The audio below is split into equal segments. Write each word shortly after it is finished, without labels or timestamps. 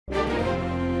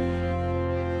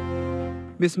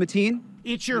Ms. Mateen?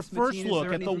 It's your first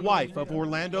look at the wife of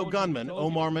Orlando gunman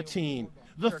Omar Mateen.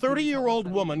 The 30-year-old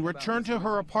woman returned to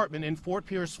her apartment in Fort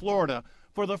Pierce, Florida,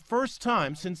 for the first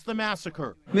time since the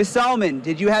massacre. Ms. Salman,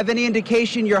 did you have any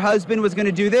indication your husband was going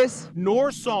to do this?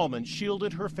 Noor Salman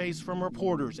shielded her face from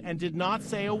reporters and did not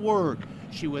say a word.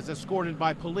 She was escorted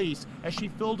by police as she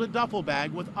filled a duffel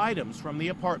bag with items from the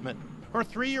apartment. Her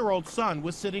 3-year-old son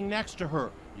was sitting next to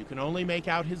her. You can only make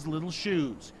out his little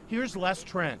shoes. Here's Les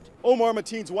Trent. Omar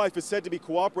Mateen's wife is said to be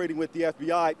cooperating with the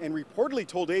FBI and reportedly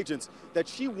told agents that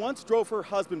she once drove her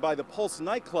husband by the Pulse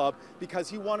nightclub because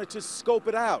he wanted to scope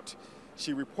it out.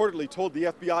 She reportedly told the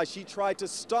FBI she tried to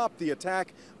stop the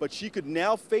attack, but she could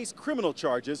now face criminal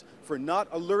charges for not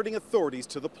alerting authorities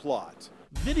to the plot.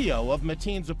 Video of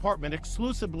Mateen's apartment,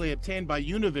 exclusively obtained by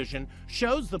Univision,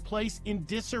 shows the place in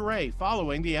disarray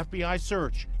following the FBI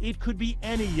search. It could be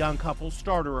any young couple's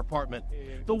starter apartment.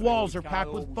 The walls are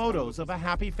packed with photos of a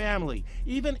happy family,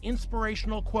 even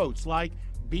inspirational quotes like,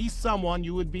 "Be someone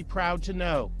you would be proud to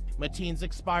know." Mateen's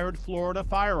expired Florida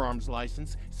firearms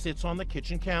license sits on the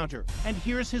kitchen counter. And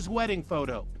here's his wedding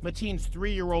photo. Mateen's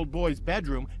 3-year-old boy's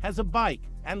bedroom has a bike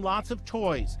and lots of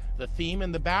toys. The theme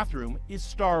in the bathroom is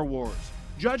Star Wars.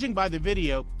 Judging by the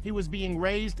video, he was being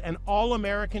raised an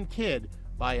all-American kid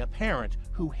by a parent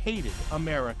who hated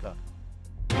America.